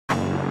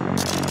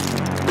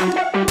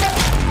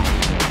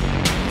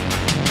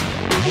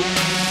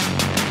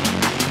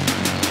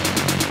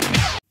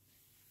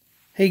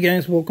Hey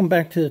guys, welcome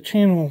back to the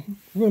channel.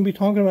 We're going to be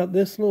talking about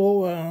this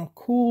little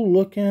cool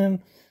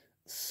looking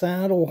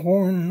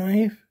saddlehorn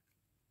knife.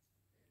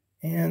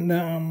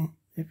 And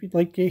if you'd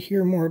like to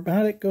hear more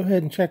about it, go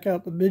ahead and check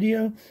out the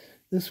video.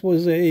 This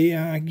was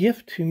a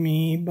gift to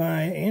me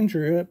by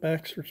Andrew at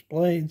Baxter's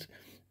Blades.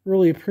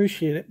 Really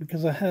appreciate it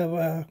because I have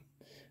a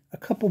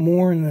couple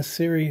more in this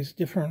series,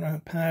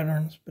 different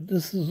patterns. But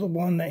this is the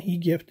one that he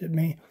gifted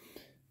me.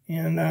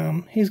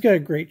 And he's got a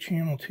great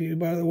channel too,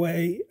 by the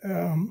way.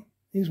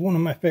 He's one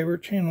of my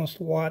favorite channels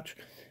to watch.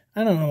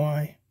 I don't know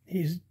why.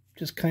 He's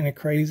just kind of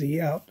crazy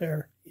out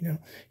there.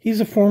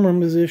 He's a former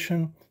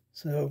musician,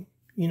 so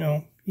you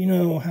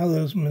know how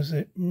those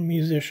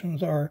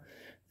musicians are.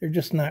 They're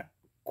just not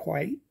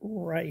quite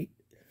right.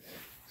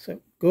 So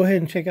go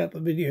ahead and check out the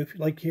video if you'd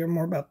like to hear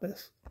more about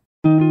this.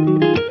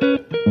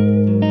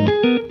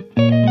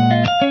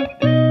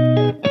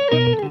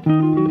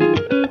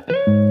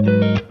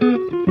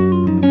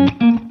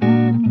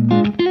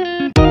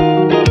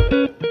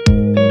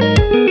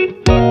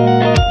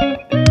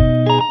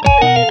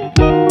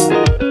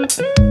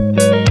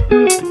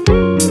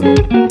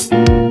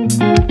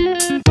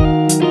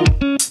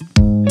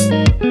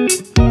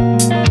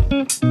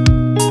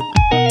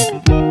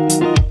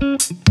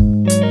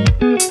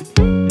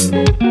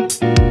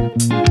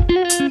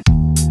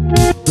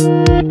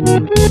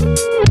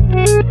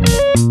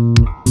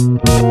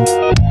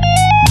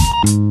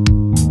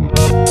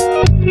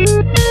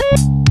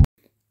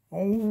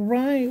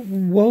 Alright,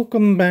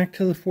 welcome back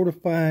to the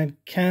Fortified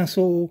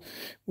Castle,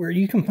 where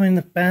you can find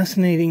the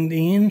fascinating,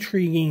 the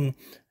intriguing,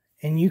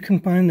 and you can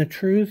find the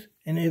truth,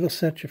 and it'll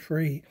set you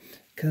free.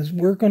 Because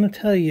we're going to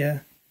tell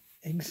you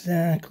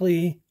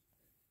exactly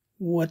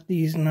what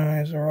these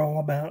knives are all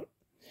about.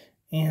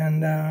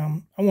 And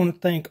I want to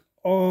thank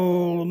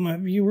all of my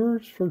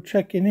viewers for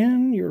checking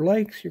in, your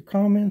likes, your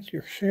comments,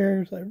 your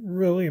shares. I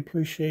really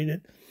appreciate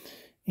it.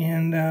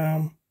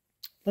 And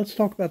let's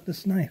talk about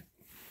this knife.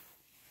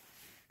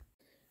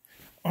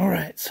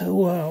 Alright,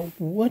 so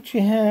what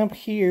you have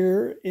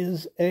here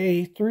is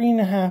a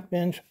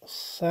 3.5-inch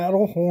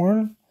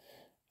saddlehorn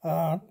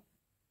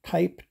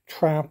type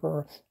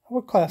trapper. I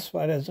would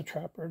classify it as a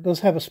trapper. It does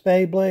have a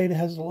spade blade. It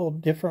has a little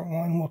different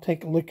one. We'll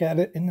take a look at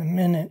it in a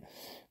minute.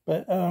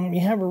 But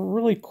you have a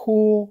really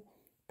cool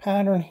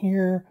pattern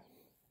here.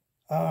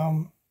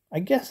 I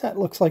guess that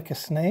looks like a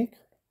snake,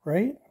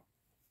 right?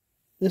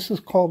 This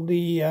is called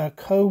the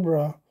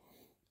Cobra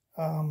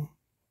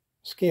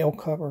scale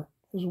cover,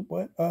 is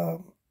what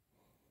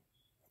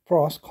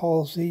Frost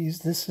calls these.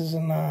 This is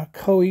an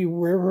Ocoee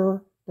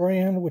River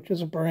brand, which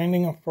is a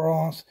branding of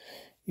Frost.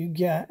 You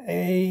got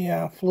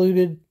a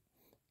fluted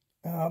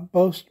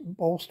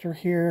bolster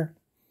here,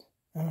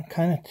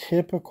 kind of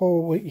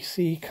typical what you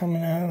see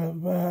coming out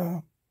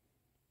of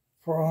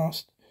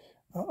Frost.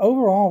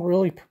 Overall,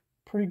 really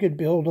pretty good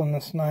build on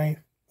this knife.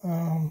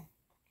 You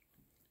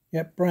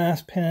got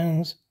brass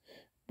pins,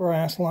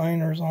 brass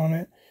liners on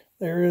it.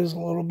 There is a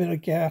little bit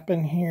of gap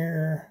in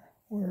here.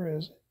 Where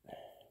is it?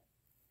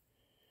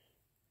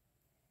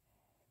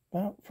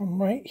 About from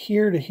right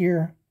here to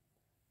here.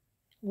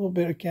 A little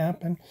bit of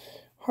gap. And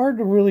hard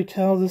to really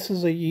tell. This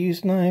is a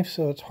used knife,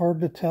 so it's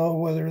hard to tell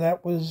whether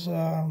that was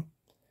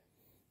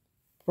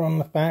from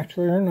the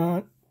factory or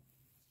not.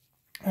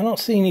 I don't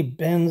see any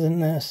bends in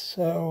this,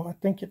 so I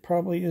think it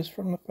probably is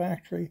from the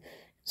factory. You can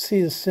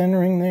see the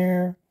centering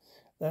there.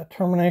 The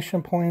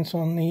termination points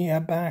on the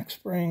back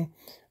spring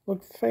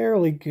look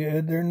fairly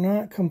good. They're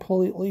not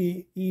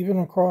completely even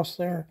across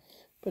there,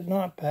 but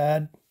not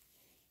bad.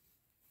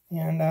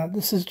 And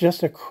this is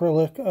just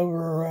acrylic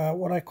over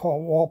what I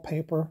call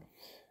wallpaper.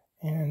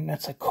 And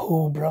that's a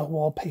Cobra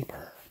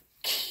wallpaper.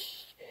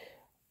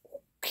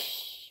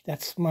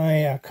 That's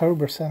my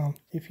Cobra sound,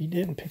 if you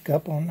didn't pick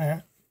up on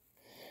that.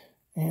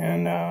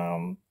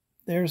 And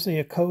there's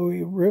the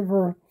Ocoee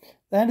River.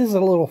 That is a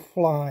little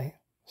fly.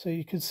 So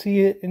you can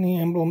see it in the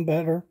emblem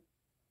better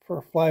for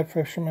a fly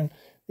fisherman.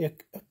 The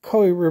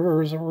Ocoee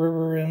River is a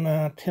river in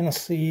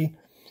Tennessee.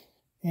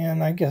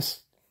 And I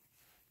guess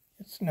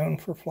it's known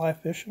for fly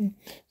fishing.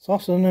 It's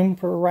also known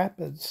for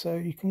rapids. So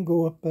you can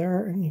go up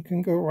there and you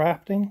can go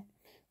rafting,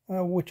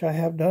 which I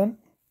have done.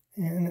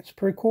 And it's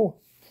pretty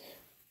cool.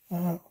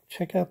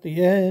 Check out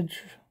the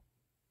edge.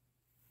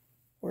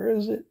 Where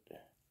is it?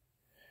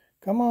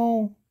 Come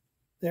on.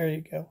 There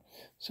you go.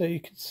 So you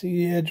can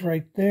see the edge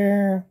right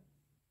there.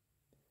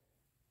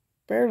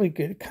 Fairly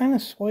good. It kind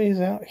of sways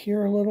out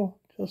here a little.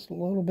 Just a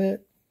little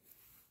bit.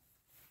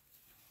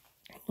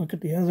 Look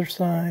at the other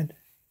side.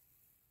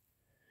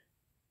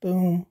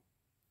 Boom.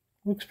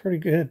 Looks pretty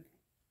good.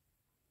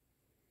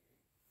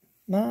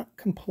 Not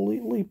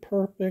completely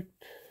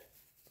perfect.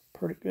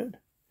 Pretty good.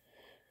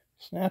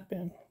 Snap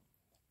in.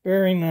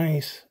 Very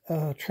nice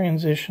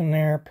transition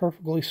there.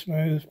 Perfectly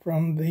smooth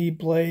from the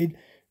blade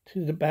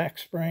to the back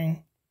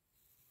spring.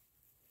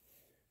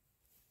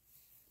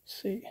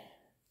 Let's see.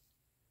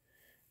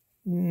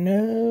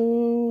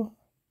 No.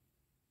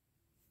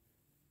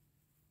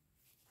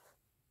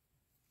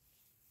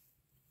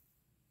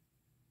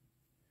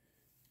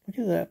 Look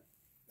at that.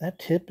 That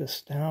tip is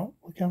stout.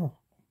 Look how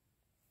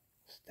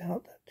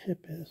stout that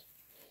tip is.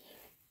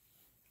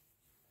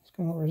 It's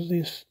going to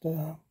resist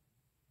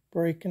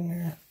breaking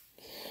there.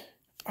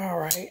 All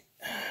right,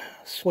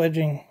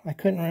 swedging. I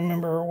couldn't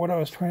remember what I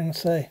was trying to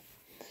say.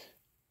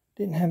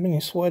 Didn't have any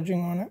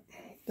swedging on it.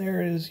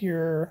 There is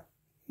your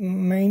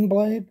main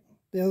blade.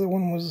 The other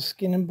one was a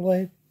skinning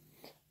blade.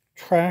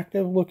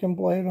 Attractive looking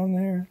blade on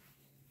there.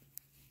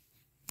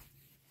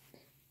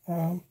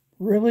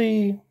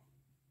 Really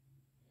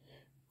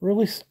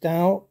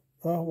stout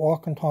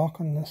walk and talk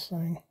on this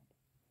thing.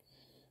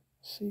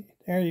 See,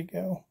 there you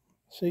go.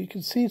 So you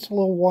can see it's a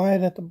little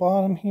wide at the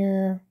bottom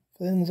here,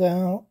 thins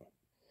out,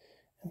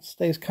 and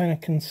stays kind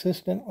of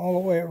consistent all the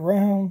way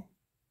around.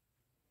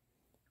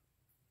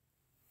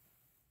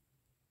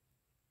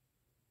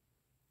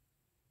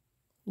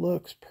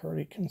 Looks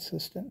pretty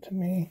consistent to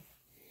me.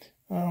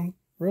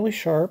 Really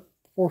sharp.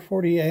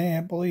 440A,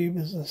 I believe,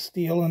 is the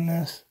steel in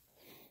this.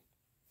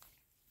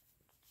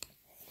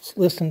 Let's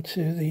listen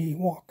to the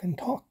walk and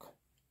talk.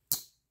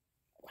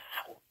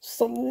 Wow,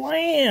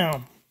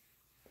 slam!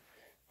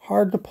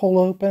 Hard to pull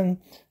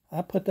open.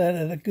 I put that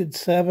at a good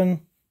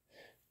 7.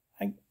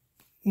 I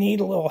need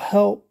a little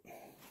help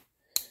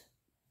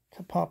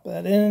to pop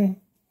that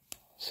in.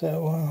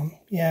 So,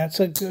 yeah, it's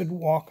a good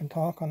walk and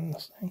talk on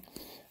this thing.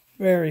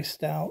 Very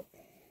stout.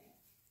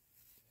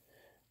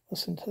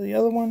 Listen to the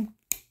other one.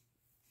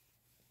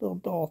 Little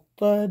dull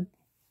thud.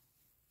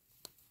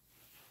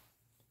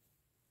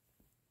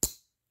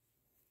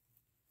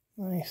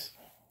 Nice.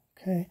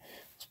 Okay,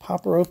 let's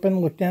pop her open,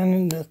 look down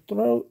in the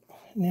throat,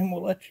 and then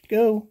we'll let you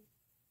go.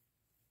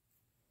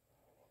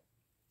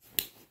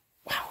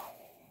 Wow,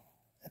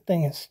 that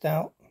thing is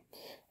stout.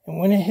 And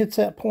when it hits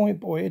that point,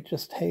 boy, it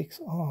just takes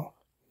off.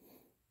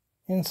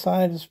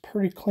 Inside is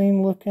pretty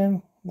clean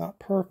looking, not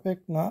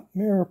perfect, not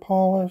mirror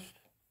polished.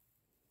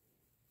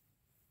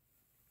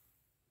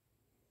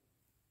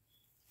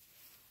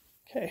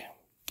 Okay,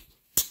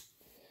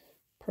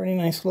 pretty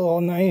nice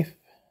little knife.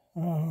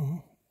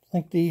 I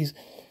think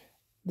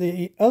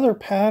the other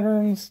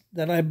patterns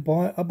that I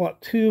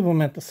bought 2 of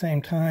them at the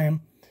same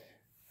time,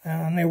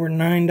 and they were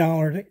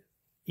 $9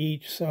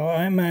 each. So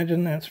I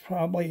imagine that's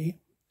probably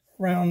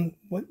around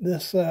what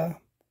this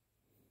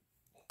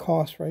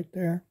costs right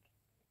there.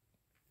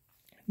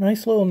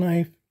 Nice little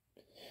knife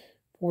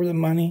for the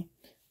money.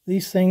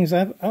 These things,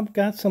 I've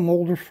got some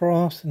older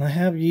Frosts, and I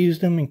have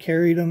used them and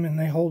carried them, and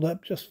they hold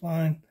up just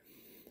fine.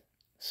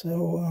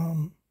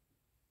 So,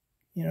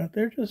 you know,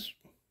 they're just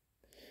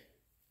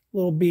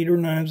little beater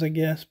knives, I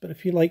guess. But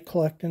if you like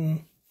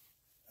collecting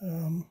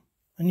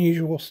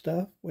unusual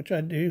stuff, which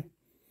I do,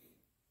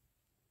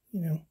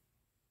 you know,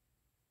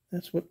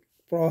 that's what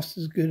Frost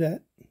is good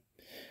at.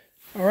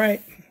 All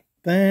right.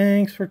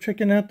 Thanks for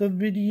checking out the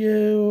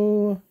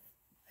video,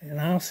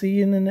 and I'll see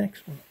you in the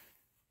next one.